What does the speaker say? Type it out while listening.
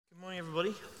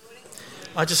everybody.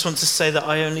 I just want to say that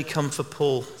I only come for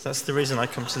Paul. That's the reason I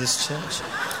come to this church.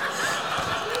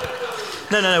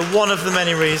 No, one of the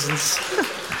many reasons.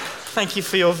 Thank you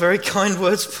for your very kind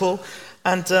words, Paul.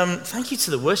 And thank you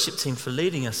to the worship team for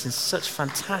leading us in such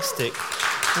fantastic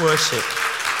worship.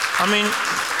 I mean,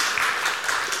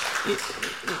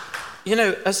 you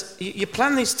know, as you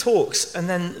plan these talks, and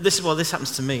then this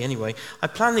happens to me anyway. I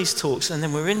plan these talks, and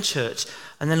then we're in church,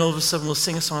 and then all of a sudden we'll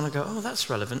sing a song, and I go, oh, that's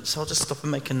relevant, so I'll just stop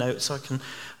and make a note so I can,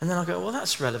 and then I'll go, well,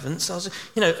 that's relevant, so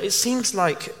it seems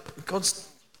like God's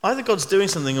doing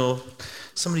something, or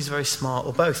somebody's very smart,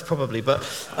 or both, probably, but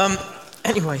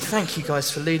anyway, thank you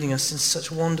guys for leading us in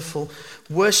such wonderful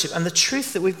worship, and the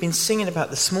truth that we've been singing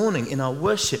about this morning in our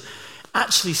worship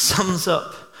actually sums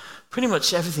up pretty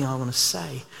much everything I want to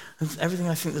say, and everything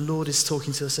I think the Lord is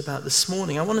talking to us about this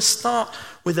morning. I want to start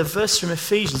with a verse from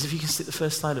Ephesians, if you can stick the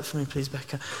first slide up for me, please,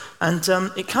 Becca. And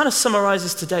it kind of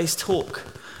summarizes today's talk.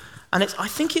 And I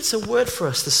think it's a word for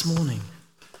us this morning.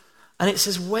 And it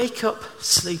says, wake up,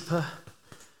 sleeper,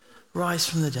 rise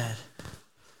from the dead,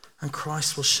 and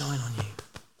Christ will shine on you.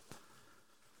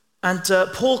 And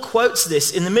Paul quotes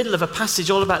this in the middle of a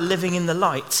passage all about living in the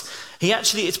light.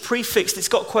 It's prefixed, it's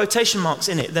got quotation marks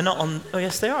in it. They're not on, oh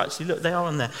yes they are actually, look, they are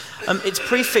on there. It's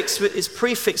prefixed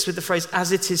with the phrase,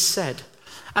 as it is said.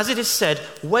 As it is said,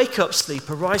 wake up,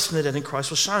 sleeper, rise from the dead, and Christ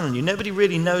will shine on you. Nobody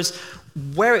really knows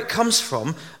where it comes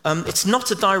from. It's not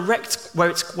a direct,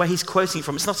 where he's quoting it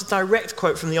from, it's not a direct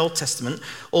quote from the Old Testament,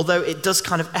 although it does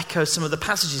kind of echo some of the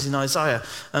passages in Isaiah,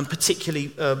 particularly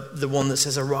the one that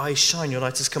says, arise, shine, your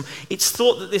light has come. It's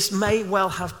thought that this may well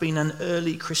have been an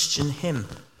early Christian hymn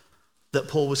that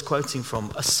Paul was quoting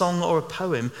from, a song or a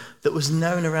poem that was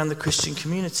known around the Christian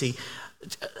community,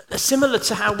 similar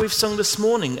to how we've sung this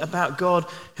morning about God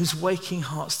who's waking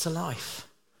hearts to life.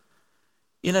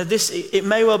 You know, it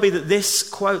may well be that this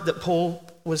quote that Paul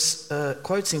was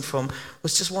quoting from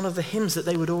was just one of the hymns that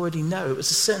they would already know. It was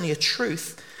certainly a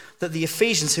truth that the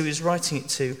Ephesians who he was writing it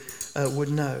to would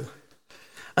know.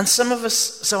 And some of us,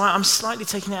 so I'm slightly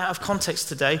taking it out of context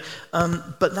today,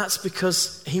 but that's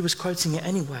because he was quoting it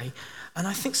anyway. And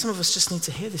I think some of us just need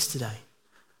to hear this today.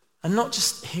 And not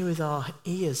just hear with our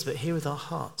ears, but hear with our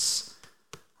hearts.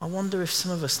 I wonder if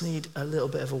some of us need a little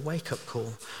bit of a wake-up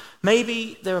call.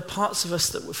 Maybe there are parts of us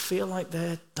that would feel like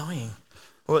they're dying,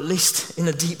 or at least in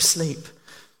a deep sleep.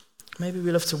 Maybe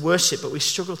we love to worship, but we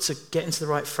struggle to get into the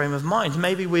right frame of mind.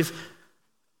 Maybe we've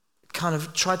kind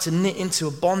of tried to knit into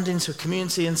a bond, into a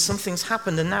community, and something's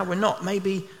happened, and now we're not.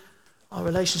 Maybe our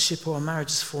relationship or our marriage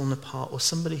has fallen apart, or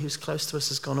somebody who's close to us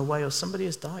has gone away, or somebody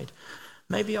has died.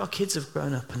 Maybe our kids have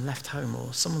grown up and left home,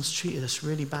 or someone's treated us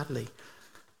really badly.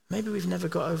 Maybe we've never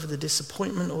got over the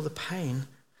disappointment or the pain.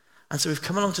 And so we've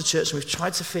come along to church and we've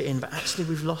tried to fit in, but actually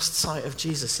we've lost sight of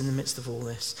Jesus in the midst of all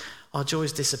this. Our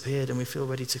joy's disappeared and we feel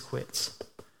ready to quit.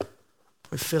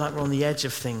 We feel like we're on the edge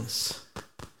of things.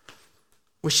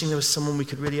 Wishing there was someone we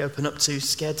could really open up to,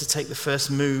 scared to take the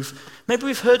first move. Maybe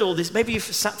we've heard all this. Maybe you've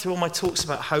sat through all my talks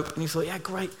about hope and you thought, yeah,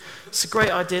 great. It's a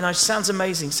great idea. Now, it sounds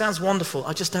amazing. Sounds wonderful.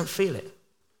 I just don't feel it.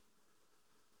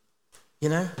 You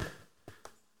know?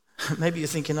 Maybe you're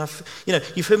thinking,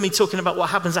 you've heard me talking about what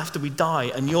happens after we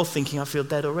die, and you're thinking, I feel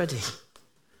dead already.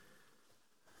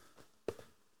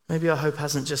 Maybe our hope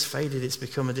hasn't just faded, it's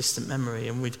become a distant memory,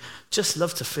 and we'd just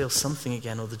love to feel something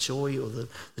again, or the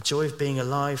joy of being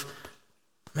alive.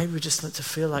 Maybe we just like to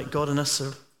feel like God and us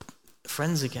are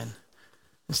friends again,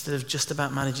 instead of just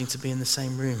about managing to be in the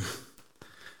same room.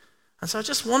 And so I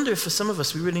just wonder if for some of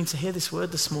us, we really need to hear this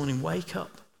word this morning, wake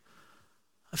up.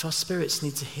 If our spirits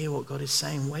need to hear what God is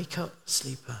saying, wake up,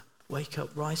 sleeper, wake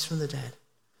up, rise from the dead.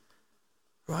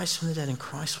 Rise from the dead and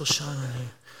Christ will shine on you.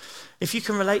 If you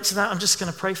can relate to that, I'm just going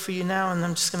to pray for you now, and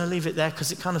I'm just going to leave it there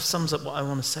because it kind of sums up what I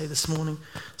want to say this morning.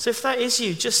 So if that is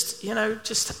you, just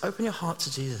open your heart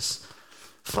to Jesus.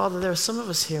 Father, there are some of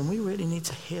us here and we really need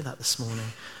to hear that this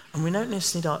morning. And we don't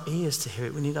just need our ears to hear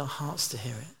it, we need our hearts to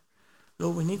hear it.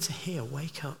 Lord, we need to hear,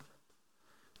 wake up.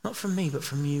 Not from me, but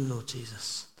from you, Lord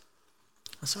Jesus.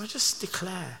 And so I just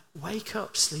declare, wake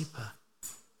up, sleeper.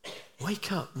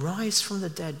 Wake up, rise from the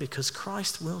dead, because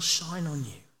Christ will shine on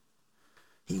you.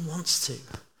 He wants to.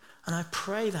 And I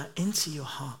pray that into your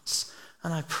hearts.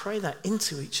 And I pray that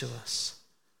into each of us.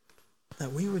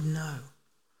 That we would know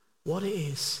what it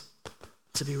is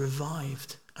to be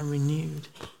revived and renewed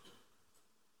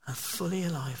and fully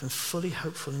alive and fully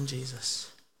hopeful in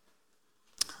Jesus.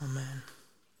 Amen.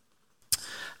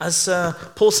 As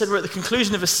Paul said, we're at the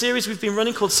conclusion of a series we've been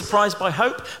running called Surprised by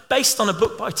Hope, based on a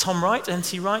book by Tom Wright,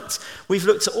 N.T. Wright. We've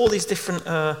looked at all these different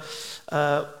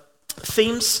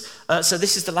Themes. So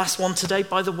this is the last one today.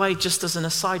 By the way, just as an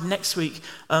aside, next week,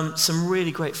 some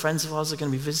really great friends of ours are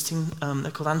going to be visiting.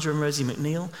 They're called Andrew and Rosie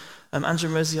McNeil. Andrew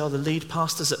and Rosie are the lead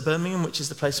pastors at Birmingham, which is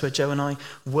the place where Joe and I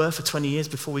were for 20 years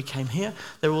before we came here.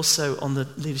 They're also on the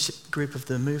leadership group of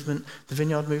the movement, the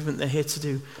Vineyard Movement. They're here to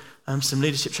do some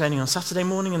leadership training on Saturday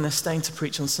morning, and they're staying to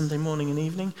preach on Sunday morning and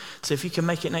evening. So if you can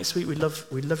make it next week, we'd love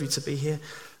you to be here.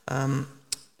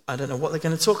 I don't know what they're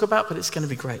going to talk about, but it's going to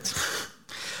be great.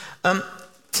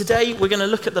 Today, we're going to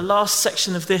look at the last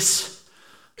section of this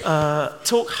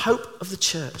talk, Hope of the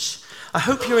Church. I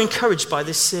hope you're encouraged by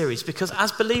this series, because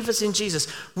as believers in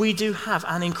Jesus, we do have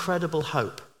an incredible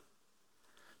hope,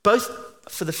 both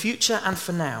for the future and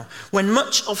for now. When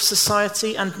much of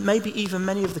society, and maybe even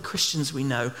many of the Christians we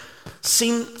know,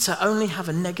 seem to only have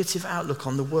a negative outlook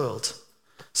on the world,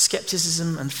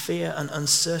 skepticism and fear and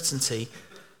uncertainty,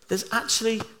 there's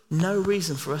actually no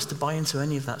reason for us to buy into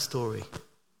any of that story.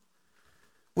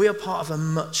 We are part of a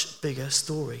much bigger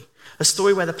story. A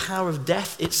story where the power of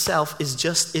death itself is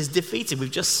defeated. We've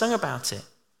just sung about it.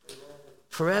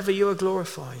 Forever you are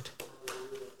glorified.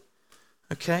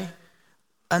 Okay?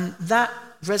 And that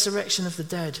resurrection of the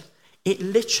dead,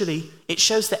 it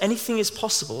shows that anything is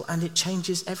possible, and it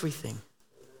changes everything.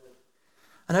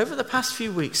 And over the past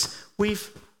few weeks, we've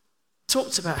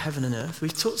talked about heaven and earth.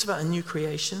 We've talked about a new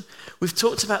creation. We've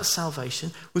talked about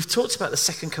salvation. We've talked about the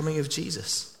second coming of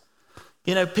Jesus.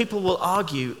 You know, people will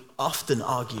often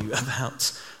argue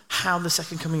about how the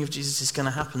second coming of Jesus is going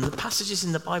to happen. The passages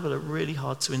in the Bible are really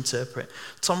hard to interpret.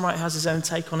 Tom Wright has his own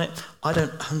take on it. I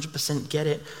don't 100% get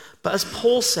it. But as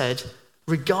Paul said,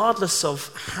 regardless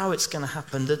of how it's going to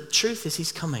happen, the truth is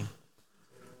he's coming.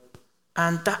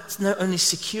 And that not only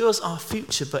secures our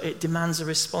future, but it demands a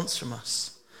response from us.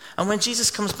 And when Jesus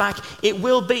comes back, it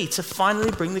will be to finally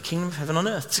bring the kingdom of heaven on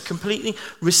earth, to completely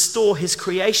restore his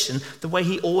creation the way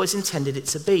he always intended it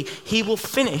to be. He will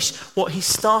finish what he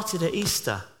started at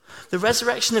Easter. The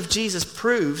resurrection of Jesus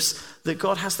proves that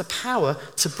God has the power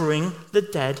to bring the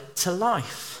dead to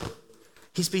life.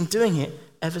 He's been doing it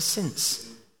ever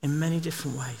since in many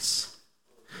different ways.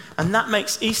 And that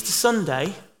makes Easter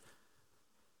Sunday,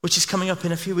 which is coming up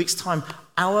in a few weeks' time,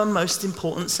 our most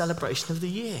important celebration of the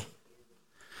year.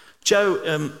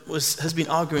 Jo has been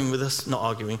arguing with us,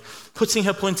 putting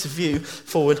her point of view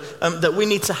forward, that we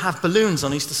need to have balloons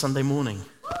on Easter Sunday morning.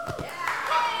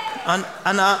 And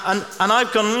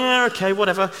I've gone, yeah, okay,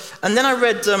 whatever. And then I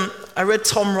read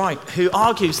Tom Wright, who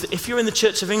argues that if you're in the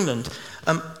Church of England,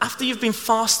 after you've been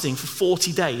fasting for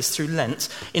 40 days through Lent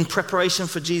in preparation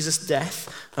for Jesus' death,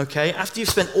 okay, after you've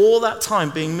spent all that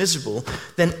time being miserable,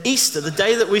 then Easter, the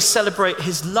day that we celebrate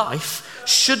his life,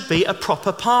 should be a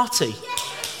proper party.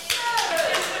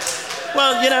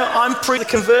 Well, you know, I'm pretty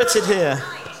converted here.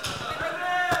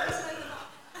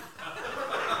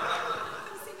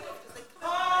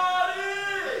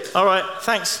 All right,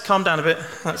 thanks. Calm down a bit.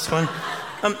 That's fine.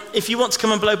 If you want to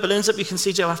come and blow balloons up, you can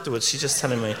see Jo afterwards. She's just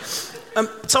telling me.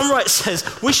 Tom Wright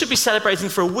says we should be celebrating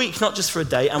for a week, not just for a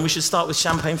day, and we should start with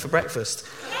champagne for breakfast.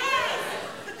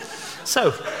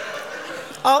 So,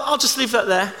 I'll just leave that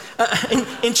there.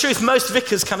 In truth, most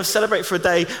vicars kind of celebrate for a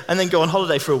day and then go on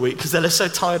holiday for a week because they're so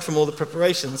tired from all the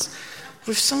preparations.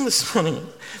 We've sung this morning.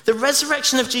 The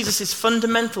resurrection of Jesus is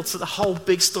fundamental to the whole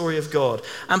big story of God.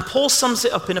 And Paul sums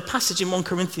it up in a passage in 1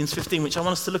 Corinthians 15, which I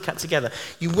want us to look at together.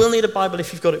 You will need a Bible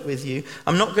if you've got it with you.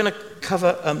 I'm not going to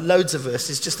cover loads of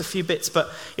verses, just a few bits,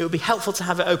 but it would be helpful to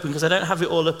have it open because I don't have it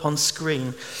all up on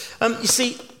screen. You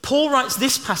see, Paul writes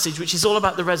this passage, which is all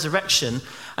about the resurrection,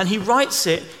 and he writes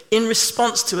it in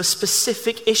response to a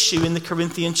specific issue in the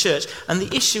Corinthian church. And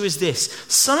the issue is this.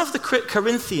 Some of the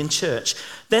Corinthian church,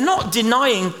 they're not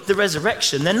denying the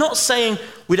resurrection. They're not saying,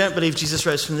 we don't believe Jesus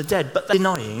rose from the dead, but they're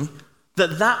denying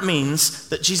that means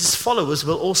that Jesus' followers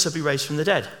will also be raised from the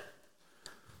dead.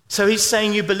 So he's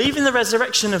saying you believe in the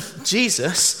resurrection of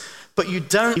Jesus, but you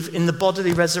don't believe in the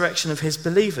bodily resurrection of his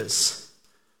believers,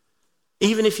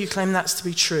 even if you claim that's to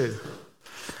be true.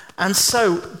 And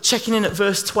so, checking in at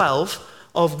verse 12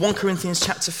 of 1 Corinthians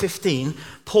chapter 15,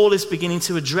 Paul is beginning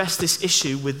to address this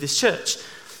issue with this church.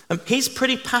 He's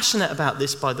pretty passionate about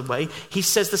this, by the way. He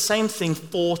says the same thing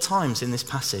 4 times in this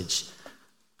passage.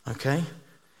 Okay?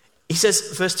 He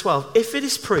says, verse 12, if it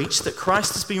is preached that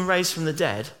Christ has been raised from the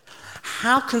dead,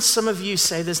 how can some of you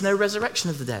say there's no resurrection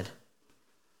of the dead?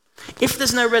 If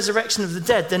there's no resurrection of the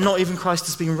dead, then not even Christ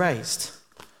has been raised.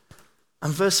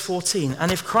 And verse 14,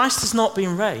 and if Christ has not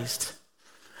been raised,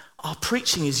 our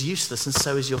preaching is useless and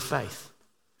so is your faith.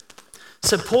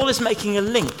 So Paul is making a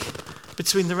link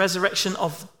between the resurrection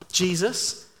of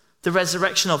Jesus, the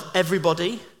resurrection of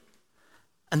everybody,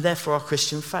 and therefore our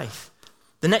Christian faith.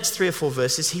 The next 3 or 4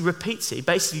 verses, he repeats it. He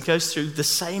basically goes through the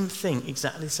same thing,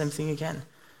 exactly the same thing again.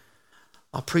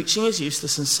 Our preaching is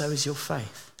useless and so is your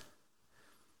faith.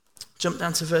 Jump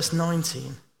down to verse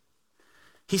 19.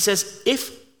 He says,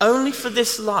 if only for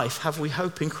this life have we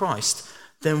hope in Christ,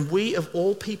 then we of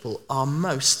all people are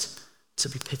most to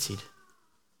be pitied.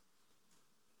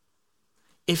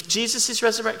 If Jesus'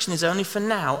 resurrection is only for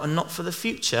now and not for the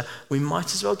future, we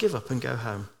might as well give up and go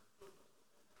home.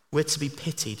 We're to be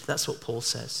pitied. That's what Paul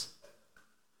says.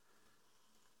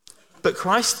 But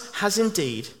Christ has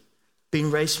indeed been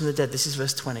raised from the dead. This is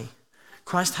verse 20.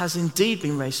 Christ has indeed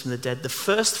been raised from the dead, the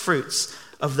first fruits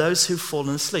of those who've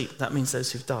fallen asleep. That means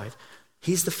those who've died.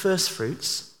 He's the first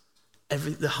fruits.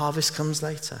 The harvest comes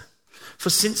later. For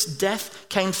since death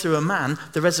came through a man,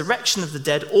 the resurrection of the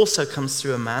dead also comes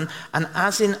through a man. And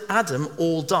as in Adam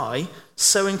all die,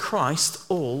 so in Christ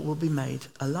all will be made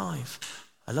alive.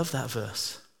 I love that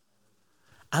verse.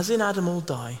 As in Adam all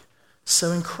die,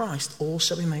 so in Christ all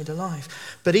shall be made alive.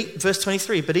 But verse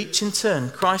 23, but each in turn,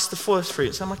 Christ the first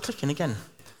fruits. Am I clicking again?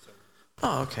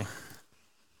 Oh, okay.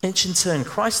 Each in turn,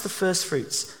 Christ the first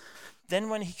fruits. Then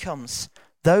when he comes,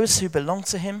 those who belong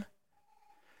to him,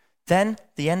 then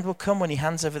the end will come when he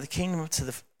hands over the kingdom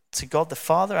to God the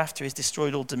Father after he's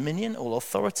destroyed all dominion, all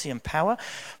authority and power.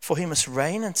 For he must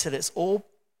reign until he's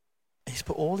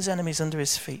put all his enemies under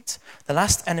his feet. The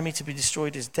last enemy to be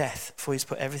destroyed is death, for he's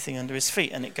put everything under his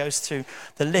feet. And it goes through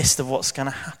the list of what's going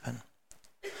to happen.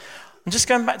 I'm just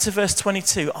going back to verse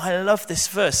 22. I love this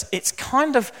verse. It's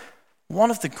kind of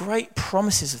one of the great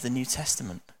promises of the New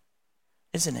Testament,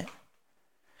 isn't it?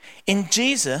 In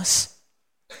Jesus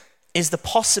is the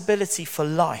possibility for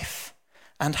life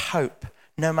and hope,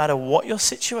 no matter what your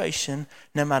situation,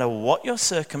 no matter what your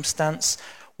circumstance,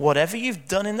 whatever you've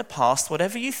done in the past,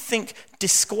 whatever you think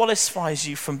disqualifies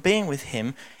you from being with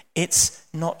him, it's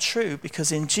not true,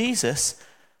 because in Jesus,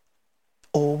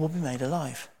 all will be made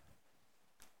alive.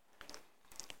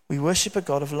 We worship a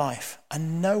God of life,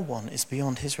 and no one is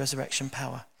beyond his resurrection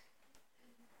power.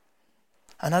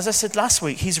 And as I said last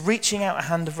week, he's reaching out a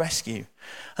hand of rescue.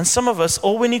 And some of us,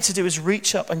 all we need to do is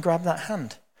reach up and grab that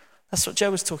hand. That's what Jo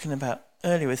was talking about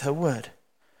earlier with her word.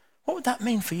 What would that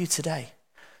mean for you today?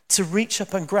 To reach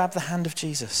up and grab the hand of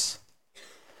Jesus.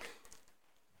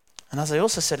 And as I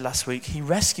also said last week, he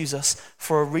rescues us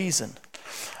for a reason.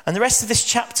 And the rest of this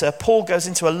chapter, Paul goes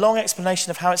into a long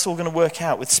explanation of how it's all going to work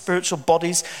out with spiritual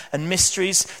bodies and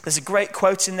mysteries. There's a great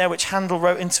quote in there which Handel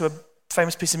wrote into a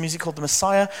famous piece of music called The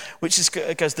Messiah, which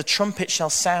goes, the trumpet shall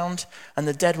sound and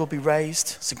the dead will be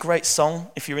raised. It's a great song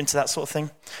if you're into that sort of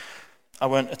thing. I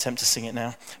won't attempt to sing it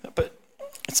now. But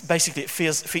it's basically, it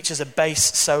features a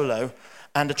bass solo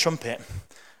and a trumpet.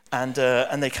 And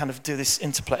they kind of do this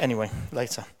interplay. Anyway,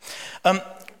 later.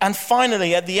 And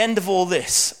finally, at the end of all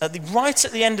this, right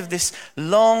at the end of this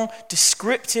long,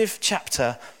 descriptive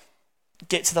chapter,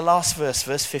 get to the last verse,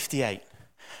 verse 58.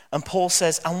 And Paul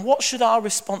says, and what should our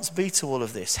response be to all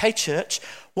of this? Hey, church,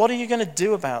 what are you going to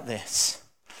do about this?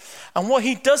 And what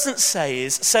he doesn't say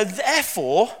is, so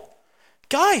therefore,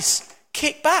 guys,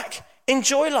 kick back,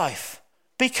 enjoy life,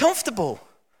 be comfortable,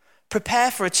 prepare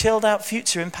for a chilled out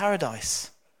future in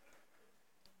paradise.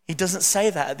 He doesn't say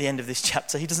that at the end of this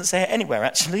chapter. He doesn't say it anywhere,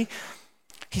 actually.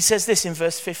 He says this in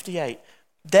verse 58.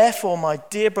 Therefore, my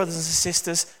dear brothers and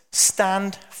sisters,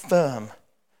 stand firm.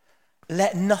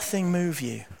 Let nothing move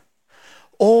you.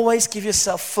 Always give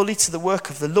yourself fully to the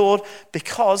work of the Lord,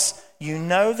 because you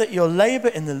know that your labor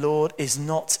in the Lord is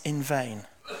not in vain.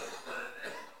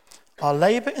 Our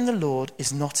labor in the Lord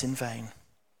is not in vain.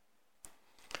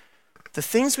 The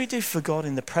things we do for God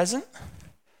in the present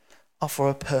are for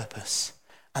a purpose,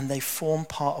 and they form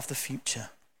part of the future.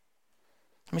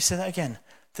 Let me say that again.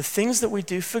 The things that we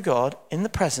do for God in the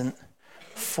present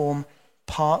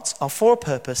are for a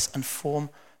purpose and form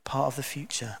part of the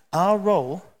future. Our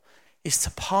role is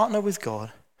to partner with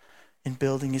God in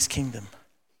building his kingdom.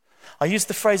 I used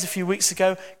the phrase a few weeks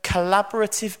ago,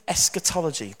 collaborative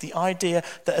eschatology, the idea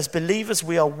that as believers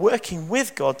we are working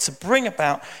with God to bring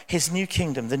about his new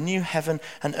kingdom, the new heaven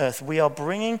and earth. We are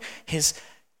bringing his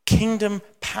kingdom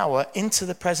power into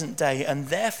the present day and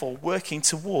therefore working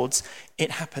towards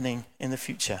it happening in the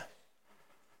future.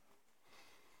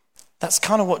 That's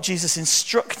kind of what Jesus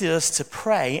instructed us to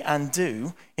pray and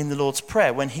do in the Lord's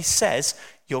Prayer when he says,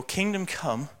 your kingdom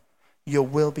come, your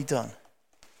will be done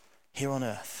here on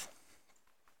earth.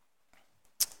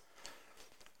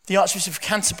 The Archbishop of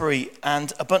Canterbury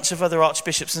and a bunch of other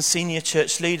archbishops and senior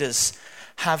church leaders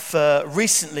have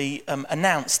recently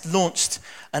launched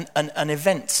an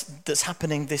event that's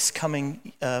happening this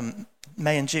coming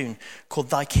May and June called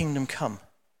Thy Kingdom Come.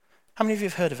 How many of you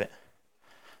have heard of it?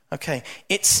 Okay,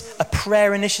 it's a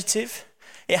prayer initiative.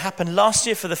 It happened last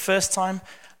year for the first time,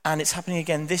 and it's happening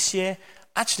again this year.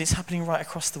 Actually, it's happening right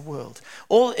across the world.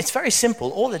 It's very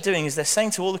simple. All they're doing is they're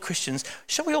saying to all the Christians,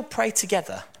 shall we all pray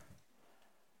together?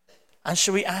 And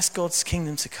shall we ask God's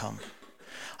kingdom to come?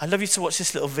 I'd love you to watch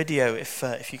this little video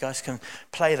if you guys can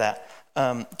play that.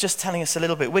 Just telling us a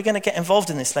little bit. We're going to get involved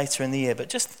in this later in the year, but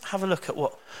just have a look at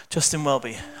what Justin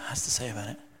Welby has to say about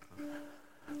it.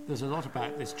 There's a lot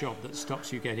about this job that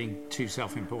stops you getting too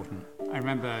self-important. I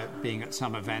remember being at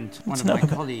some event. One of my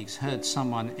colleagues heard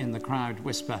someone in the crowd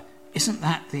whisper, "Isn't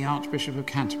that the Archbishop of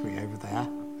Canterbury over there?"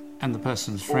 And the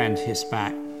person's friend hissed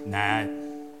back, "Nah,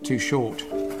 too short."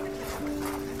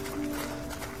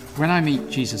 When I meet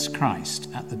Jesus Christ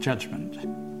at the judgment,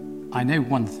 I know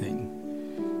one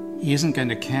thing. He isn't going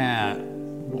to care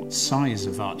what size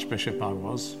of archbishop I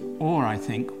was, or I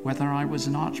think whether I was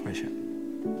an archbishop.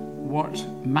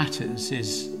 What matters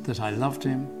is that I loved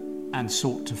him and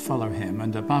sought to follow him,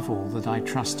 and above all, that I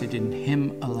trusted in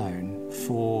him alone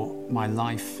for my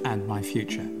life and my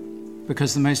future.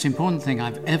 Because the most important thing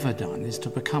I've ever done is to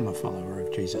become a follower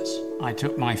of Jesus. I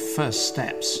took my first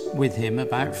steps with him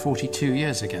about 42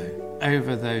 years ago.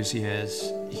 Over those years,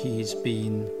 he's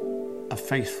been a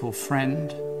faithful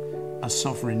friend, a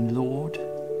sovereign Lord,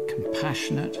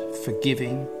 compassionate,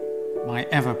 forgiving, my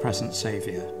ever-present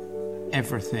Saviour.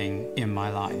 Everything in my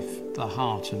life, the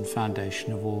heart and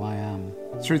foundation of all I am.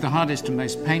 Through the hardest and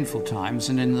most painful times,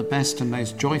 and in the best and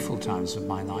most joyful times of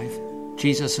my life,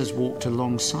 Jesus has walked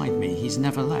alongside me. He's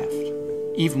never left,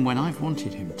 even when I've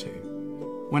wanted him to.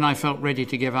 When I felt ready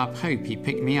to give up hope, he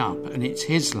picked me up, and it's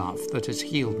his love that has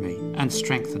healed me and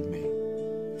strengthened me.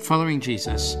 Following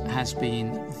Jesus has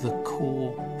been the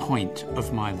core point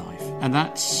of my life, and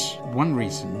that's one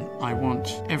reason I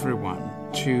want everyone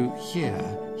to hear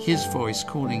his voice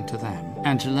calling to them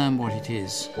and to learn what it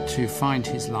is to find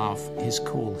his love, his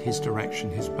call, his direction,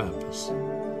 his purpose.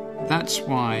 That's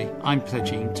why I'm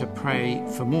pledging to pray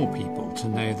for more people to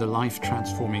know the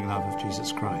life-transforming love of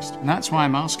Jesus Christ. And that's why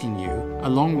I'm asking you,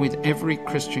 along with every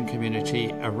Christian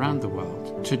community around the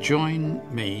world, to join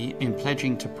me in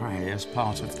pledging to pray as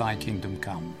part of Thy Kingdom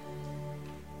Come.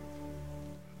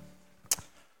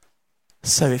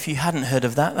 So if you hadn't heard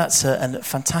of that, that's a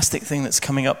fantastic thing that's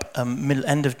coming up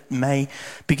end of May,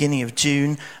 beginning of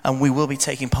June, and we will be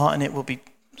taking part in it. We'll be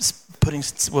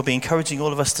encouraging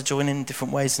all of us to join in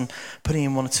different ways and putting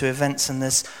in one or two events. And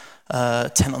there's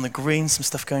Tent on the Green, some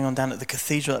stuff going on down at the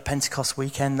cathedral at Pentecost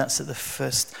weekend. That's at the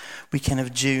first weekend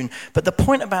of June. But the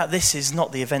point about this is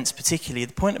not the events particularly.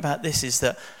 The point about this is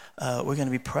that we're going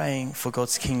to be praying for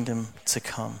God's kingdom to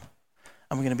come.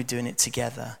 And we're going to be doing it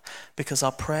together because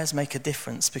our prayers make a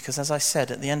difference. Because as I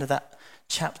said at the end of that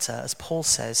chapter, as Paul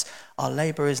says, our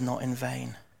labor is not in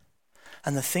vain.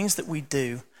 And the things that we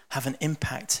do have an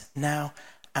impact now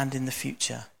and in the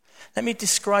future. Let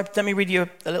me read you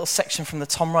a little section from the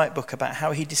Tom Wright book about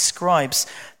how he describes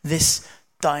this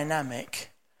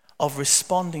dynamic of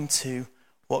responding to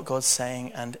what God's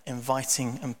saying and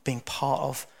inviting and being part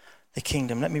of the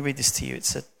kingdom. Let me read this to you.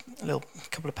 It's a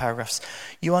couple of paragraphs.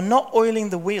 You are not oiling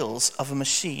the wheels of a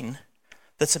machine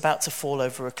that's about to fall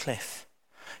over a cliff.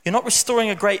 You're not restoring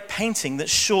a great painting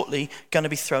that's shortly going to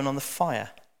be thrown on the fire.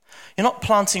 You're not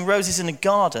planting roses in a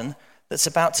garden that's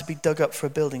about to be dug up for a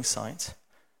building site.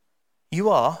 You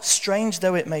are, strange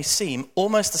though it may seem,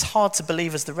 almost as hard to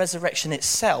believe as the resurrection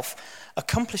itself,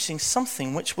 accomplishing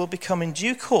something which will become in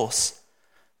due course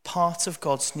part of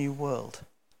God's new world.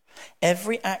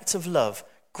 Every act of love,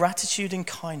 gratitude and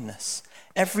kindness,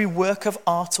 every work of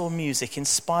art or music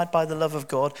inspired by the love of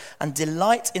God and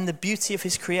delight in the beauty of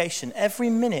his creation, every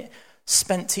minute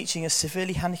spent teaching a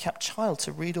severely handicapped child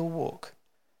to read or walk,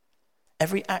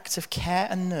 every act of care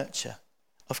and nurture,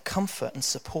 of comfort and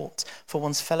support for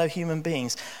one's fellow human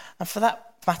beings, and for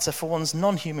that matter for one's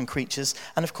non-human creatures,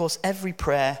 and of course every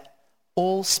prayer,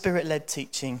 all spirit-led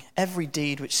teaching, every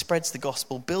deed which spreads the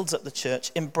gospel, builds up the church,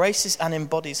 embraces and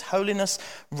embodies holiness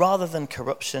rather than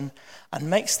corruption, and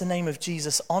makes the name of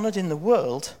Jesus honored in the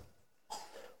world,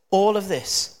 all of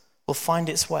this will find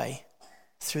its way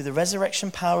through the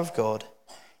resurrection power of God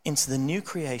into the new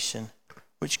creation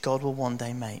which God will one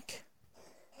day make.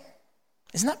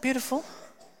 Isn't that beautiful?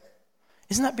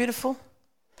 Isn't that beautiful?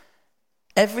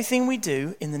 Everything we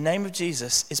do in the name of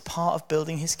Jesus is part of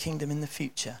building his kingdom in the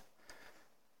future.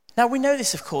 Now, we know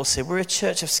this, of course, here. We're a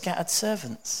church of scattered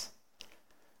servants.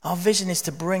 Our vision is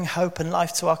to bring hope and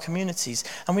life to our communities.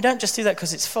 And we don't just do that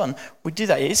because it's fun. We do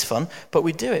that, it is fun, but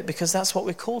we do it because that's what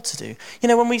we're called to do. You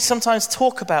know, when we sometimes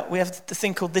talk about, we have the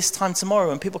thing called This Time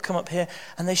Tomorrow, and people come up here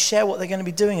and they share what they're going to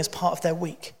be doing as part of their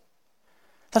week.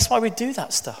 That's why we do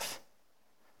that stuff.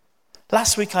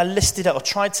 Last week I listed or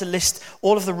tried to list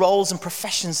all of the roles and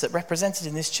professions that represented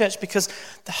in this church, because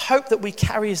the hope that we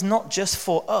carry is not just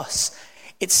for us.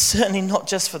 It's certainly not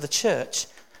just for the church.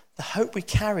 The hope we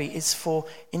carry is for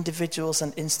individuals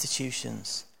and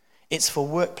institutions. It's for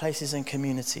workplaces and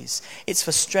communities. It's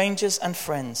for strangers and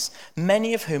friends,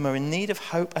 many of whom are in need of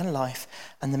hope and life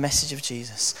and the message of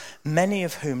Jesus, many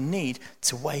of whom need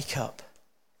to wake up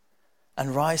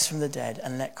and rise from the dead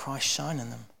and let Christ shine on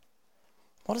them.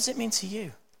 What does it mean to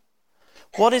you?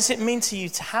 What does it mean to you?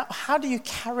 How do you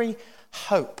carry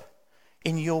hope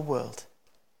in your world?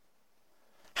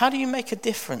 How do you make a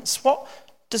difference?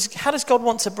 How does God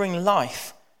want to bring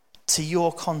life to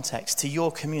your context, to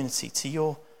your community, to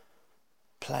your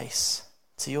place,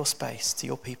 to your space, to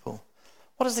your people?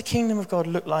 What does the kingdom of God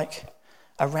look like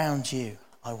around you,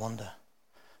 I wonder?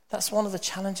 That's one of the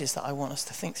challenges that I want us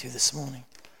to think through this morning.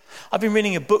 I've been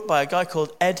reading a book by a guy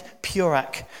called Ed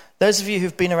Purak. Those of you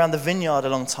who've been around the Vineyard a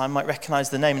long time might recognize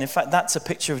the name. And in fact, that's a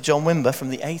picture of John Wimber from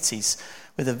the 80s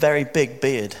with a very big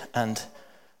beard. And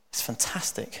it's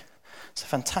fantastic. It's a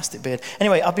fantastic beard.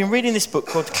 Anyway, I've been reading this book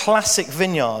called Classic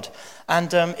Vineyard.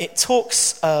 And it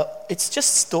talks, it's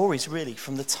just stories really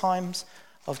from the times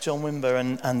of John Wimber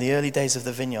and the early days of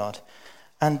the Vineyard.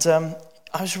 And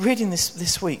I was reading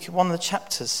this week, one of the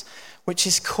chapters, which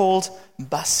is called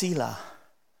Basileia,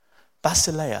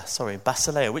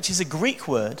 which is a Greek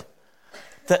word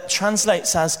that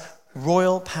translates as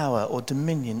royal power or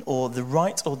dominion, or the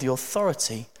right or the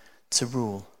authority to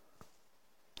rule.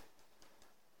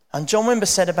 And John Wimber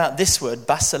said about this word,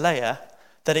 Basileia,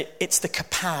 that it's the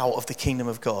kapow of the kingdom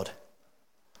of God.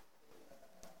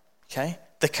 Okay?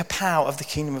 The kapow of the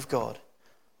kingdom of God.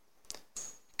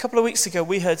 A couple of weeks ago,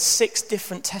 we heard 6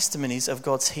 different testimonies of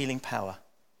God's healing power.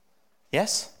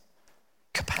 Yes?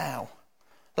 Kapow.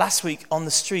 Last week on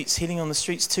the streets, healing on the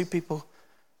streets, 2 people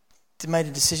made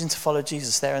a decision to follow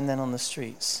Jesus there and then on the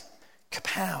streets.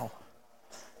 Kapow.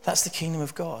 That's the kingdom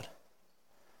of God.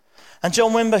 And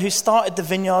John Wimber, who started the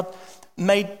Vineyard,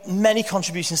 made many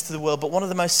contributions to the world, but one of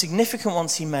the most significant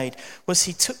ones he made was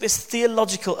he took this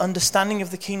theological understanding of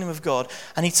the kingdom of God,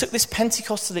 and he took this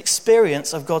Pentecostal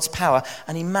experience of God's power,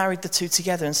 and he married the 2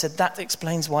 together and said that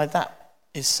explains why that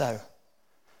is so.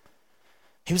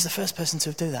 He was the first person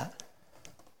to do that.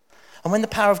 And when the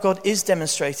power of God is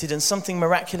demonstrated and something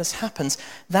miraculous happens,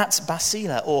 that's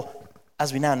Basileia, or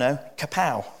as we now know,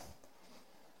 kapow.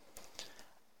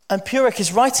 And Purak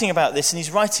is writing about this, and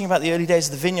he's writing about the early days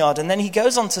of the Vineyard, and then he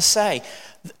goes on to say,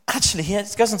 actually he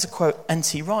goes on to quote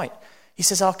N.T. Wright. He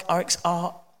says,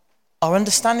 our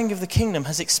understanding of the kingdom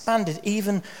has expanded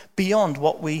even beyond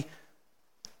what we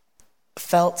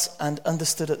felt and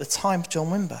understood at the time of John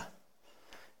Wimber.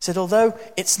 He said, although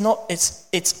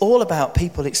it's all about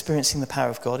people experiencing the power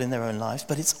of God in their own lives,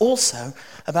 but it's also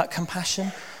about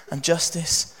compassion and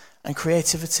justice and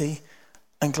creativity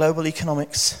and global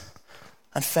economics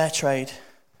and fair trade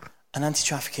and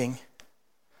anti-trafficking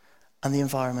and the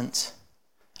environment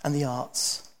and the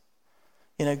arts.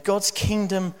 You know, God's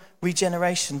kingdom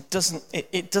regeneration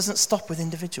doesn't stop with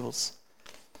individuals.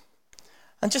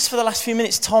 And just for the last few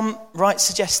minutes, Tom Wright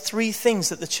suggests 3 things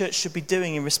that the church should be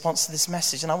doing in response to this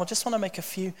message. And I just want to make a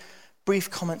few brief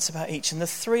comments about each. And the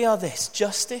 3 are this: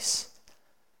 justice,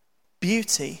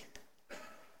 beauty,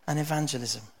 and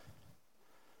evangelism.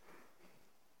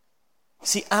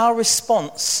 See, our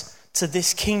response to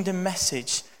this kingdom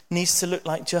message needs to look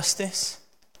like justice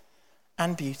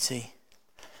and beauty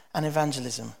and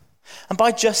evangelism. And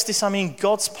by justice, I mean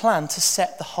God's plan to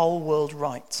set the whole world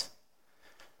right.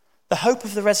 The hope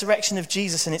of the resurrection of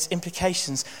Jesus and its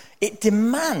implications, it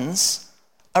demands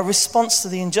a response to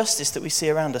the injustice that we see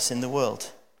around us in the world,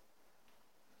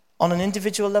 on an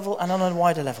individual level and on a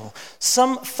wider level.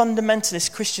 Some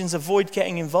fundamentalist Christians avoid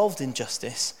getting involved in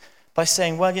justice by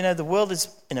saying, well, you know, the world is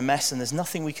in a mess and there's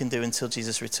nothing we can do until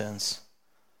Jesus returns.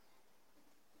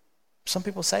 Some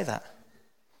people say that.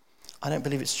 I don't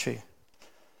believe it's true.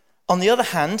 On the other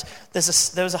hand, there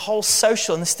was a whole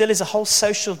social, and there still is a whole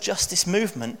social justice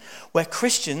movement where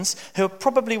Christians, who are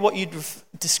probably what you'd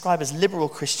describe as liberal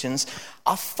Christians,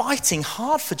 are fighting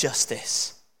hard for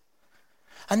justice.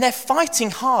 And they're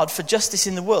fighting hard for justice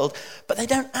in the world, but they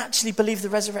don't actually believe the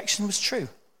resurrection was true.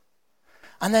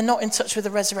 And they're not in touch with the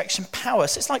resurrection power.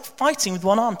 So it's like fighting with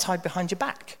one arm tied behind your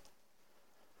back.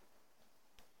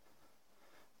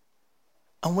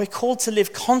 And we're called to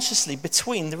live consciously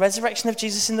between the resurrection of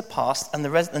Jesus in the past and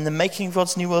the making of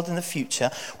God's new world in the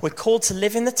future. We're called to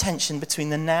live in the tension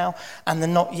between the now and the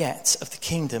not yet of the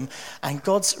kingdom. And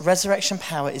God's resurrection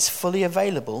power is fully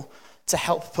available to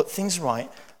help put things right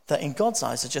that in God's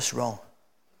eyes are just wrong.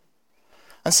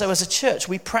 And so as a church,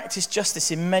 we practice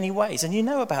justice in many ways. And you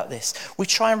know about this. We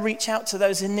try and reach out to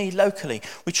those in need locally.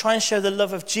 We try and show the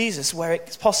love of Jesus where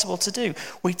it's possible to do.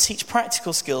 We teach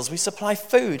practical skills. We supply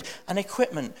food and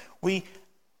equipment. We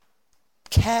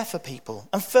care for people.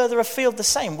 And further afield, the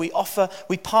same. We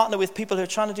partner with people who are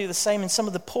trying to do the same in some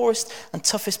of the poorest and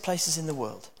toughest places in the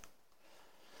world.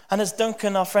 And as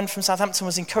Duncan, our friend from Southampton,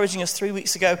 was encouraging us 3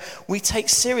 weeks ago, we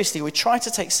try to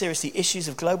take seriously issues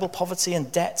of global poverty and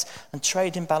debt and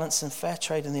trade imbalance and fair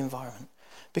trade in the environment.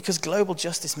 Because global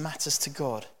justice matters to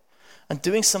God. And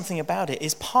doing something about it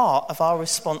is part of our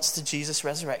response to Jesus'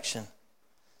 resurrection.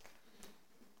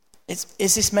 Is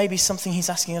this maybe something he's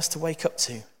asking us to wake up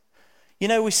to? You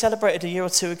know, we celebrated a year or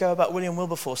two ago about William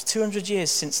Wilberforce, 200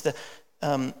 years since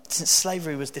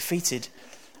slavery was defeated.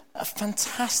 A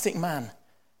fantastic man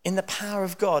in the power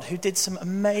of God who did some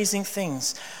amazing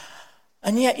things.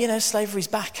 And yet, you know, slavery's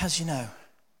back, as you know.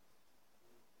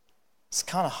 It's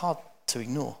kind of hard to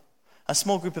ignore. A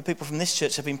small group of people from this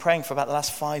church have been praying for about the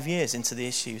last 5 years into the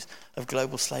issues of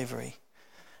global slavery.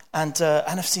 And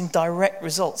have seen direct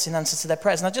results in answer to their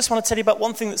prayers. And I just want to tell you about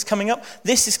one thing that's coming up.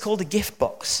 This is called a gift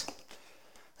box.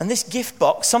 And this gift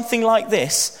box, something like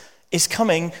this, is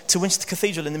coming to Winchester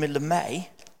Cathedral in the middle of May.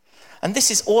 And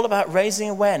this is all about raising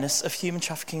awareness of human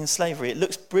trafficking and slavery. It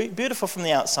looks beautiful from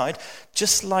the outside,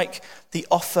 just like the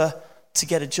offer to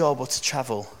get a job or to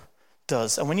travel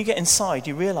does. And when you get inside,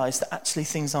 you realise that actually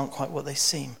things aren't quite what they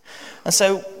seem. And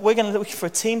so we're going to look for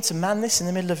a team to man this in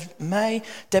the middle of May.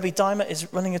 Debbie Dimer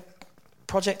is running a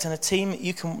project and a team.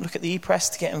 You can look at the e-press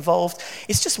to get involved.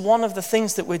 It's just one of the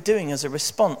things that we're doing as a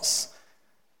response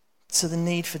to the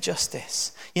need for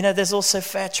justice. You know, there's also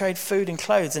fair trade food and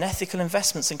clothes and ethical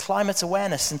investments and climate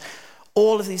awareness and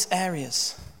all of these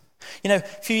areas. You know, a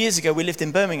few years ago we lived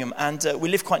in Birmingham and we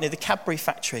lived quite near the Cadbury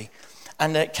factory.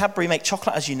 And Cadbury make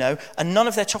chocolate, as you know, and none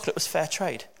of their chocolate was fair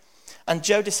trade. And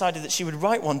Jo decided that she would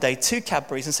write one day to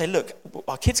Cadbury's and say, look,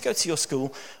 our kids go to your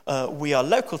school, we are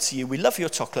local to you, we love your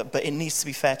chocolate, but it needs to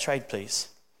be fair trade, please.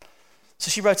 So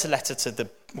she wrote a letter to the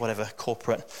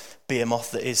corporate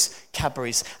behemoth that is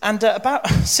Cadbury's. And about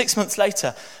 6 months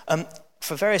later,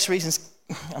 for various reasons,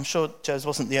 I'm sure Joe's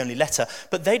wasn't the only letter,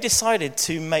 but they decided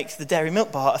to make the dairy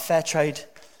milk bar a fair trade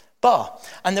bar.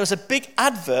 And there was a big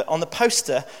advert on the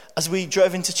poster as we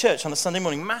drove into church on a Sunday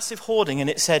morning, massive hoarding, and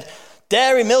it said,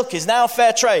 dairy milk is now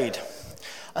fair trade.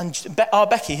 And our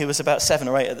Becky, who was about 7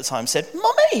 or 8 at the time, said,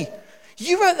 Mommy,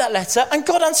 you wrote that letter and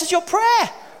God answered your prayer.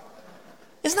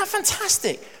 Isn't that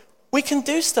fantastic? We can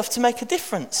do stuff to make a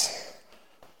difference.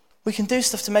 We can do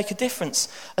stuff to make a difference.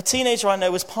 A teenager I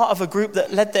know was part of a group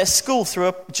that led their school through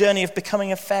a journey of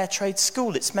becoming a fair trade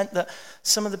school. It's meant that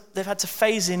they've had to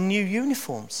phase in new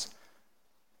uniforms.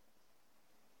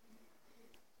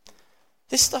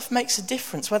 This stuff makes a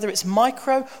difference, whether it's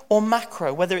micro or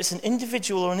macro, whether it's an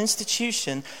individual or an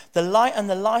institution. The light and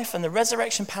the life and the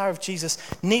resurrection power of Jesus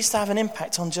needs to have an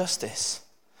impact on justice.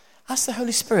 Ask the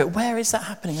Holy Spirit, where is that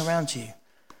happening around you?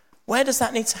 Where does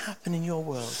that need to happen in your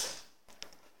world?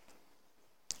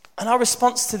 And our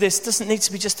response to this doesn't need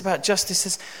to be just about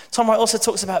justice. Tom Wright also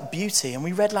talks about beauty. And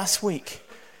we read last week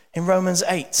in Romans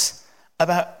 8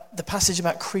 about the passage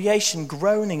about creation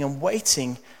groaning and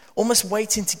waiting, almost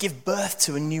waiting to give birth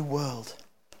to a new world.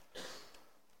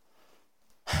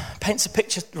 Paints a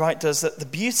picture, Wright does, that the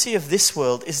beauty of this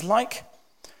world is like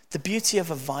the beauty of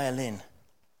a violin.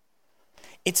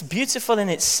 It's beautiful in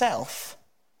itself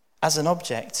as an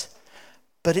object,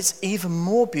 but it's even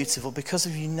more beautiful because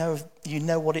of you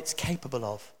know what it's capable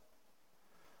of.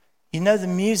 You know the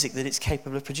music that it's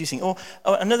capable of producing. Or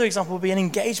another example would be an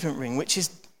engagement ring, which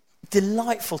is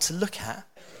delightful to look at,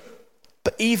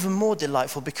 but even more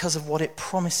delightful because of what it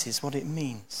promises, what it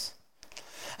means.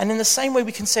 And in the same way,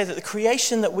 we can say that the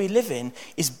creation that we live in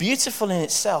is beautiful in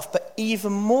itself, but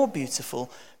even more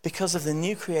beautiful because of the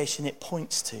new creation it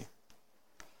points to.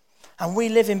 And we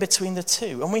live in between the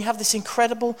two. And we have this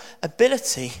incredible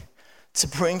ability to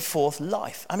bring forth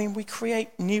life. I mean, we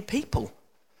create new people.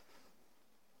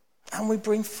 And we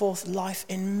bring forth life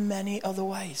in many other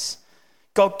ways.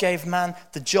 God gave man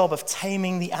the job of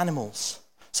taming the animals.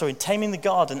 Taming the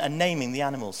garden and naming the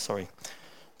animals.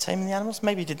 Taming the animals?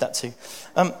 Maybe he did that too.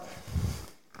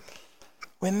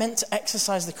 We're meant to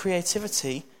exercise the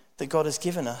creativity that God has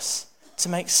given us to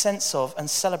make sense of and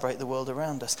celebrate the world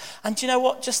around us. And do you know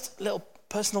what? Just a little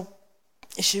personal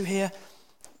issue here.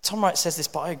 Tom Wright says this,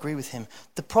 but I agree with him.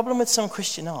 The problem with some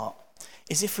Christian art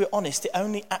is, if we're honest, it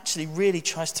only actually really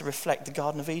tries to reflect the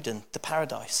Garden of Eden, the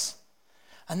paradise.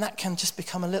 And that can just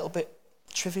become a little bit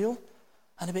trivial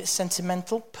and a bit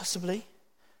sentimental, possibly.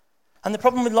 And the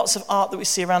problem with lots of art that we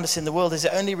see around us in the world is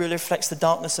it only really reflects the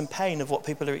darkness and pain of what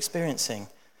people are experiencing.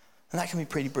 And that can be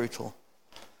pretty brutal.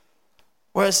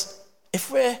 Whereas if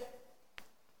we're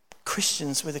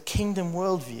Christians with a kingdom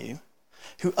worldview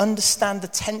who understand the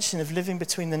tension of living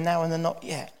between the now and the not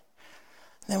yet,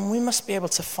 then we must be able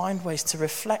to find ways to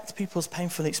reflect people's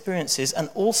painful experiences and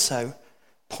also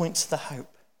point to the hope.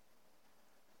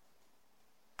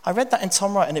 I read that in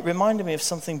Tom Wright and it reminded me of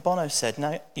something Bono said.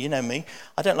 Now, you know me,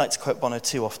 I don't like to quote Bono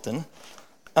too often.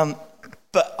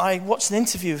 But I watched an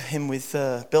interview of him with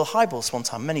Bill Hybels one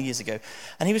time, many years ago,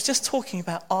 and he was just talking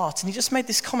about art, and he just made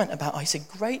this comment about, he said,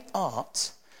 great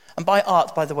art, and by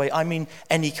art, by the way, I mean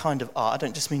any kind of art, I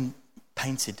don't just mean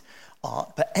painted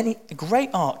art, but any great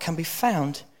art can be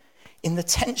found in the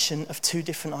tension of two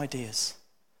different ideas,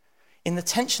 in the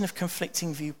tension of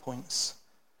conflicting viewpoints.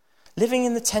 Living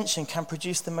in the tension can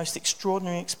produce the most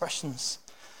extraordinary expressions.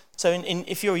 So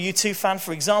if you're a U2 fan,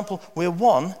 for example, we're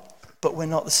one, but we're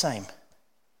not the same.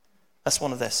 That's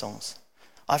one of their songs.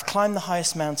 I've climbed the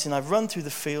highest mountain, I've run through the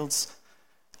fields,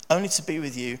 only to be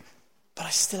with you, but I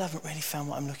still haven't really found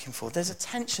what I'm looking for. There's a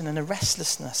tension and a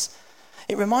restlessness.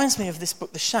 It reminds me of this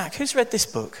book, The Shack. Who's read this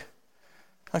book?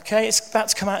 Okay, it's about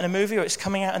to come out in a movie, or it's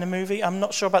coming out in a movie. I'm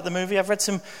not sure about the movie. I've read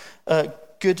some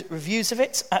good reviews of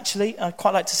it, actually. I'd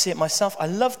quite like to see it myself. I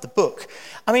love the book.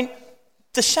 I mean,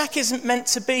 The Shack isn't meant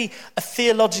to be a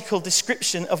theological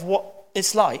description of what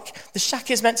it's like. The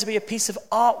Shack is meant to be a piece of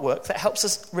artwork that helps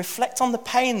us reflect on the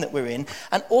pain that we're in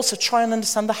and also try and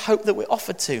understand the hope that we're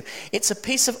offered to. It's a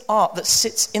piece of art that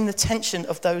sits in the tension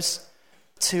of those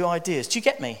two ideas. Do you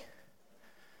get me?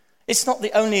 It's not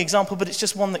the only example, but it's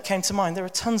just one that came to mind. There are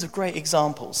tons of great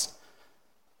examples.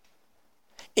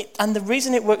 And the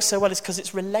reason it works so well is because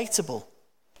it's relatable.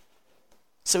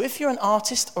 So if you're an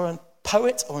artist or a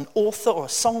poet or an author or a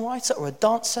songwriter or a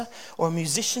dancer or a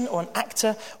musician or an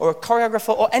actor or a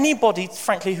choreographer or anybody,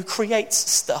 frankly, who creates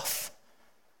stuff,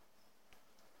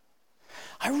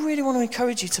 I really want to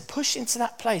encourage you to push into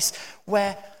that place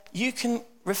where you can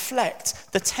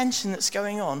reflect the tension that's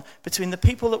going on between the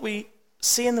people that we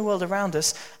see in the world around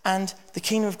us and the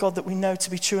kingdom of God that we know to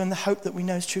be true and the hope that we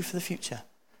know is true for the future.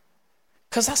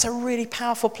 Because that's a really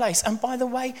powerful place. And by the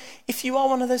way, if you are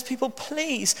one of those people,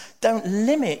 please don't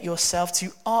limit yourself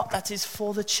to art that is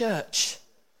for the church.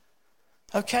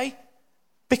 Okay?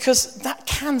 Because that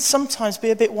can sometimes be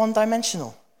a bit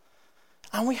one-dimensional.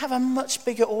 And we have a much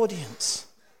bigger audience.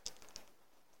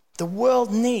 The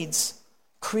world needs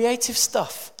creative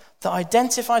stuff that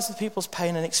identifies with people's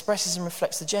pain and expresses and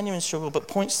reflects the genuine struggle but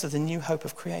points to the new hope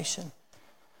of creation.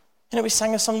 You know, we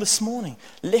sang a song this morning,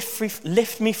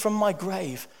 lift me from my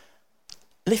grave.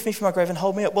 Lift me from my grave and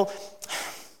hold me up. Well,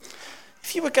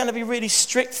 if you were going to be really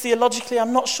strict theologically,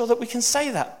 I'm not sure that we can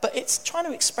say that. But it's trying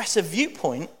to express a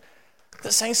viewpoint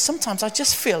that's saying sometimes I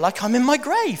just feel like I'm in my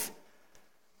grave.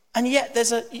 And yet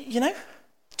there's do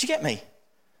you get me?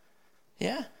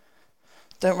 Yeah?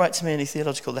 Don't write to me any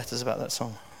theological letters about that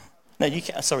song. No, you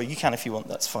can. Sorry, you can if you want.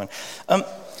 That's fine.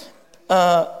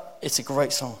 It's a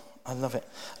great song. I love it.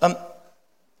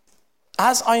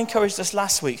 As I encouraged us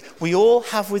last week, we all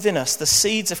have within us the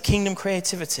seeds of kingdom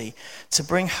creativity to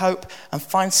bring hope and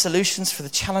find solutions for the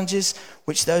challenges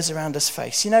which those around us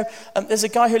face. You know, there's a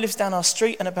guy who lives down our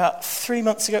street, and about 3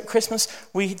 months ago at Christmas,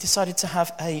 we decided to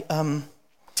have a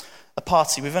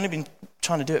party. We've only been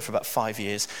trying to do it for about 5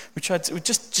 years. We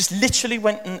just literally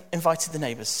went and invited the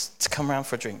neighbours to come round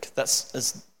for a drink. That's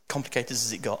as complicated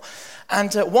as it got.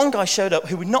 And one guy showed up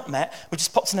who we'd not met. We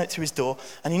just popped a note through his door,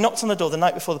 and he knocked on the door the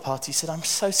night before the party. He said, I'm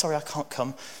so sorry I can't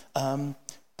come,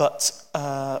 but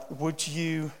would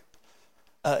you...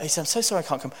 he said, I'm so sorry I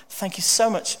can't come. Thank you so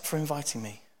much for inviting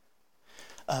me.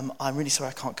 I'm really sorry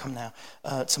I can't come now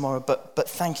tomorrow, but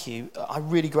thank you. I'm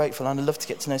really grateful, and I'd love to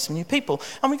get to know some new people.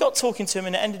 And we got talking to him,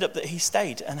 and it ended up that he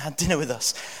stayed and had dinner with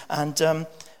us. And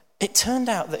it turned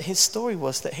out that his story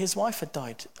was that his wife had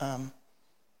died 9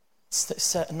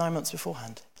 months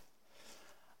beforehand.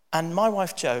 And my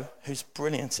wife, Jo, who's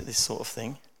brilliant at this sort of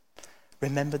thing,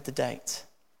 remembered the date.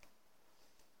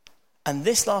 And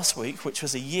this last week, which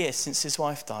was a year since his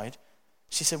wife died,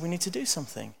 she said, we need to do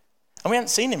something. And we hadn't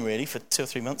seen him really for 2 or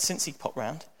 3 months since he popped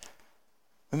round.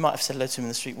 We might have said hello to him in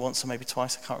the street once or maybe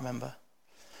twice, I can't remember.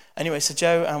 Anyway, so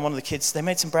Jo and one of the kids, they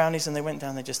made some brownies and they went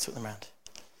down, they just took them round.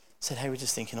 Said, hey, we're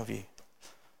just thinking of you.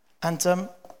 And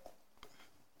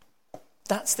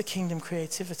that's the kingdom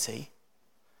creativity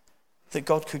that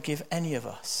God could give any of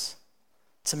us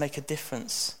to make a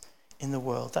difference in the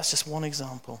world. That's just one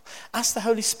example. Ask the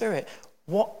Holy Spirit,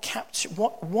 what does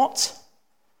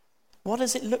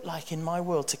it look like in my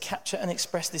world to capture and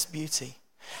express this beauty?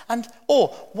 Or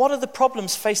what are the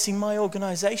problems facing my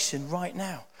organization right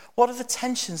now? What are the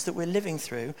tensions that we're living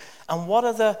through? And what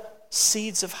are the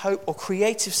seeds of hope or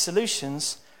creative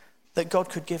solutions that God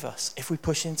could give us if we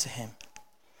push into him?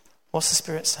 What's the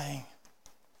Spirit saying?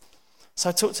 So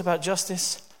I talked about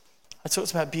justice. I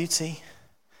talked about beauty.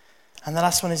 And the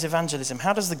last one is evangelism.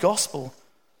 How does the gospel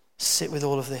sit with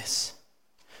all of this?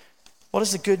 What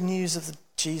does the good news of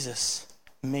Jesus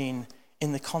mean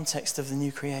in the context of the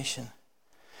new creation?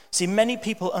 See, many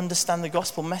people understand the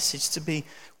gospel message to be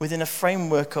within a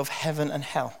framework of heaven and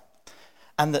hell,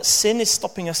 and that sin is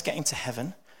stopping us getting to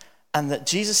heaven, and that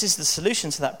Jesus is the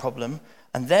solution to that problem,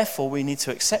 and therefore we need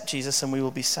to accept Jesus and we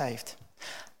will be saved.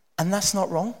 And that's not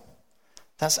wrong.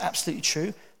 That's absolutely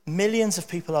true. Millions of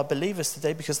people are believers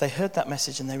today because they heard that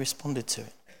message and they responded to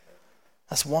it.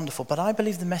 That's wonderful. But I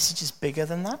believe the message is bigger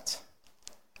than that.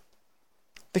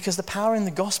 Because the power in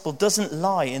the gospel doesn't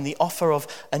lie in the offer of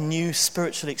a new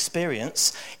spiritual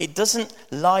experience. It doesn't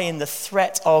lie in the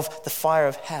threat of the fire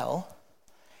of hell.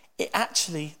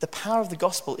 The power of the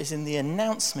gospel is in the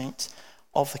announcement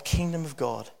of the kingdom of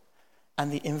God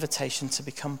and the invitation to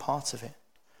become part of it.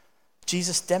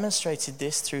 Jesus demonstrated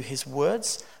this through his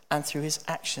words and through his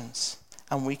actions,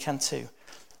 and we can too.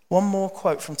 One more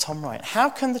quote from Tom Wright. How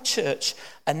can the church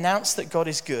announce that God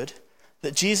is good,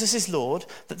 that Jesus is Lord,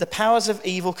 that the powers of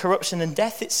evil, corruption, and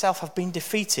death itself have been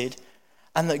defeated,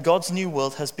 and that God's new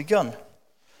world has begun?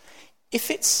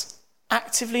 If it's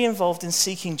actively involved in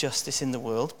seeking justice in the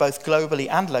world, both globally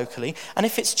and locally, and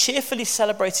if it's cheerfully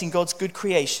celebrating God's good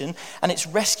creation and its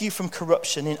rescue from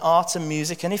corruption in art and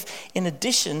music, and if, in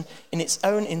addition, in its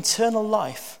own internal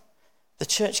life, the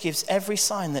church gives every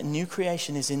sign that new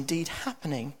creation is indeed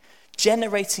happening,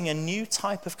 generating a new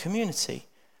type of community,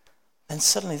 then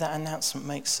suddenly that announcement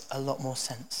makes a lot more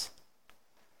sense.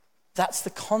 That's the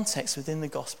context within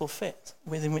which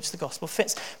the gospel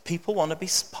fits. People want to be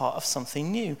part of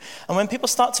something new. And when people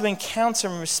start to encounter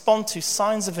and respond to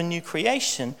signs of a new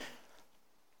creation,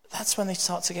 that's when they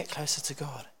start to get closer to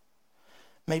God.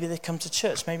 Maybe they come to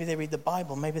church, maybe they read the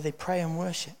Bible, maybe they pray and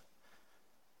worship.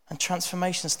 And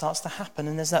transformation starts to happen.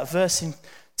 And there's that verse in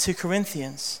 2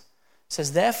 Corinthians. It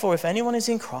says, therefore, if anyone is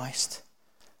in Christ,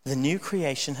 the new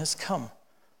creation has come.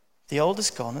 The old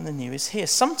is gone and the new is here.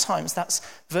 Sometimes that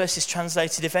verse is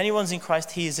translated, if anyone's in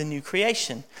Christ, he is a new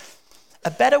creation.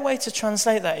 A better way to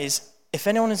translate that is, if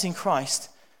anyone is in Christ,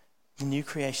 the new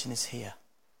creation is here.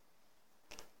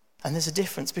 And there's a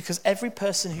difference, because every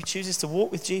person who chooses to walk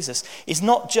with Jesus is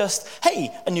not just, hey,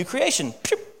 a new creation,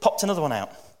 popped another one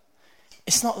out.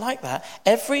 It's not like that.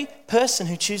 Every person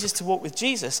who chooses to walk with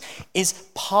Jesus is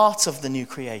part of the new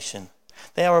creation.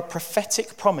 They are a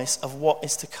prophetic promise of what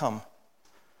is to come.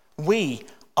 We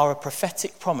are a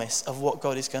prophetic promise of what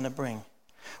God is going to bring.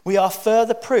 We are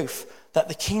further proof that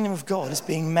the kingdom of God is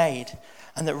being made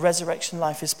and that resurrection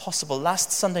life is possible.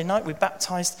 Last Sunday night, we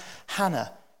baptized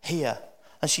Hannah here,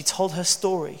 and she told her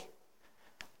story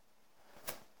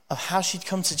of how she'd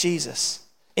come to Jesus.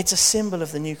 It's a symbol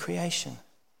of the new creation.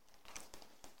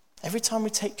 Every time we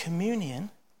take communion,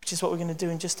 which is what we're going to do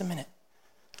in just a minute,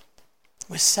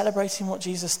 we're celebrating what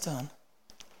Jesus done.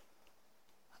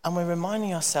 And we're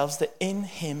reminding ourselves that in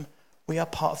him we are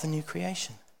part of the new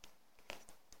creation.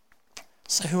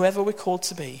 So whoever we're called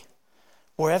to be,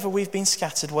 wherever we've been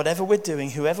scattered, whatever we're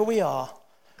doing, whoever we are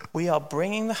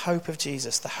bringing the hope of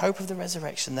Jesus, the hope of the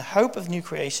resurrection, the hope of new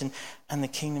creation and the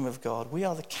kingdom of God. We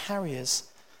are the carriers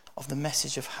of the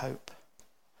message of hope.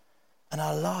 And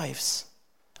our lives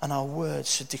and our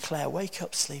words should declare, wake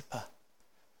up, sleeper,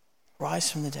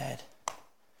 rise from the dead,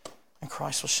 and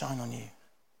Christ will shine on you.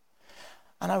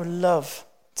 And I would love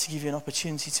to give you an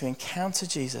opportunity to encounter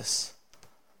Jesus,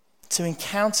 to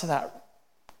encounter that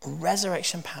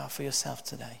resurrection power for yourself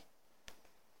today.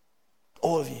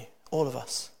 All of you, all of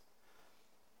us.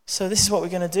 So this is what we're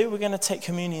going to do. We're going to take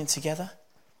communion together,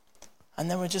 and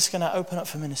then we're just going to open up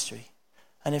for ministry.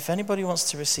 And if anybody wants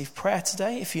to receive prayer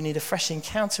today, if you need a fresh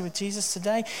encounter with Jesus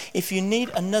today, if you need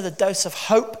another dose of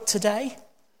hope today,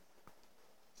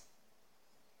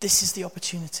 this is the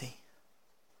opportunity.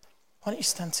 Why don't you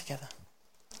stand together?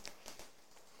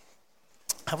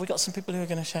 Have we got some people who are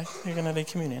going to lead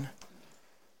communion?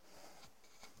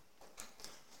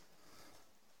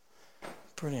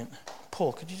 Brilliant.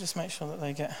 Paul, could you just make sure that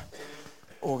they get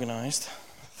organised?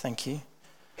 Thank you.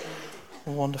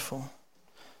 Wonderful.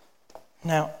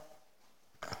 Now,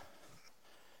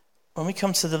 when we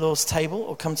come to the Lord's table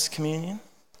or come to communion,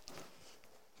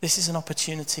 this is an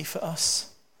opportunity for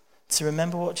us to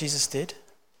remember what Jesus did.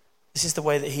 This is the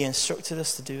way that he instructed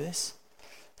us to do this.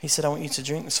 He said, I want you to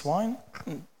drink this wine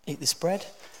and eat this bread,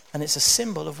 and it's a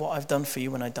symbol of what I've done for you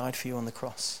when I died for you on the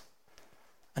cross.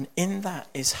 And in that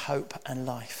is hope and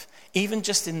life. Even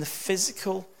just in the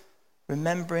physical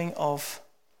remembering of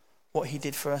what he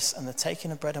did for us and the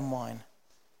taking of bread and wine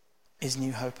is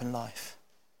new hope and life.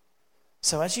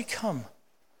 So as you come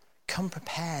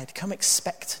prepared, come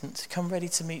expectant, come ready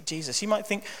to meet Jesus. You might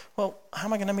think, well, how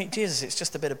am I going to meet Jesus? It's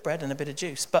just a bit of bread and a bit of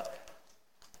juice. But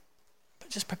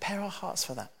just prepare our hearts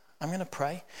for that. I'm going to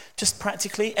pray. Just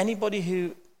practically, anybody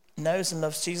who knows and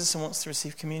loves Jesus and wants to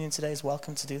receive communion today is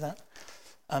welcome to do that.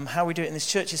 How we do it in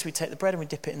this church is we take the bread and we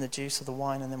dip it in the juice or the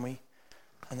wine, and then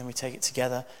we take it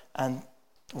together. And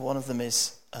one of them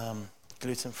is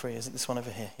gluten-free. Is it this one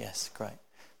over here? Yes, great.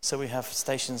 So we have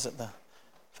stations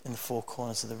in the four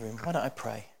corners of the room. Why don't I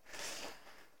pray?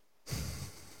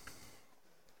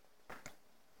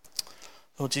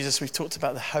 Lord Jesus, we've talked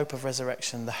about the hope of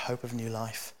resurrection, the hope of new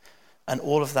life. And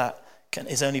all of that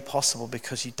is only possible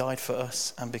because you died for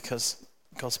us and because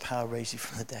God's power raised you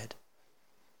from the dead.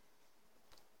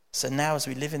 So now as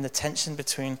we live in the tension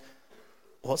between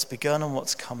what's begun and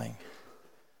what's coming,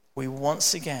 we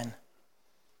once again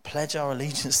pledge our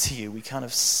allegiance to you. We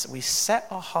set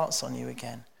our hearts on you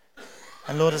again.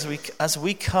 And Lord, as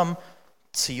we come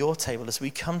to your table, as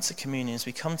we come to communion, as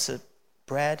we come to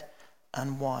bread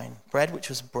and wine, bread which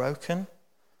was broken,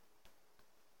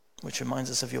 which reminds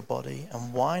us of your body,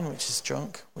 and wine which is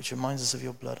drunk, which reminds us of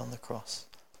your blood on the cross.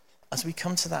 As we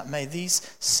come to that, may these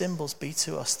symbols be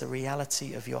to us the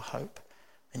reality of your hope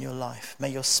and your life. May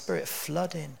your Spirit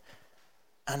flood in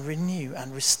and renew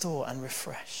and restore and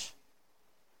refresh.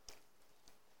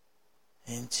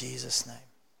 In Jesus' name.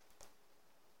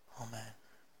 Amen.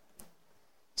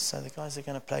 So the guys are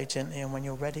going to play gently, and when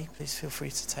you're ready, please feel free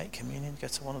to take communion. Go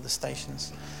to one of the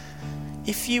stations.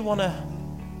 If you want to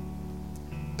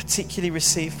particularly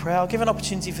receive prayer, I'll give an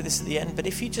opportunity for this at the end, but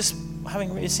if you just,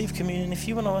 having received communion, if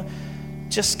you want to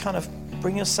just kind of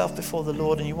bring yourself before the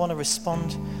Lord and you want to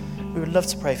respond, we would love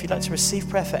to pray. If you'd like to receive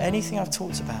prayer for anything I've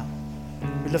talked about,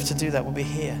 we'd love to do that. We'll be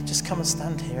here. Just come and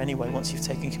stand here anyway once you've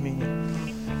taken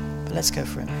communion. But let's go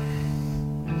for it.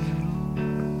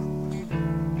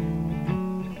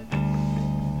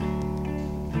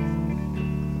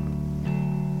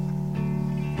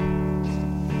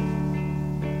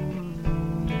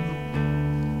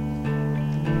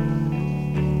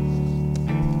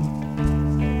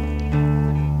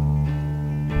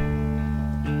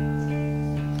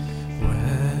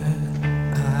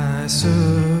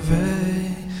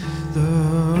 Survey the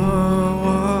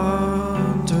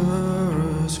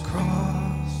wondrous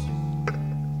cross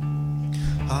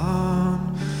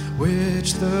on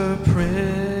which the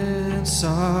Prince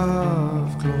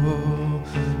of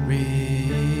Glory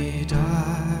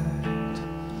died.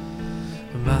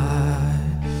 My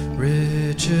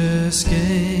richest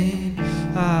gain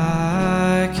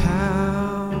I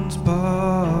count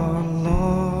but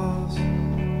loss,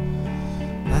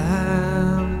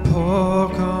 and pour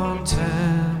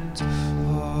content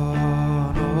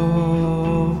on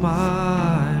all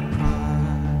my pride.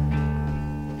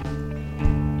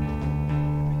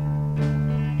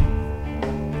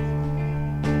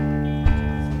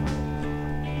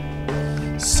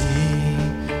 See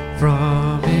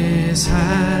from his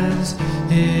hands,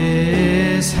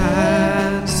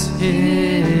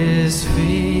 his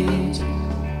feet,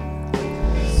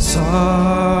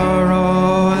 sorrow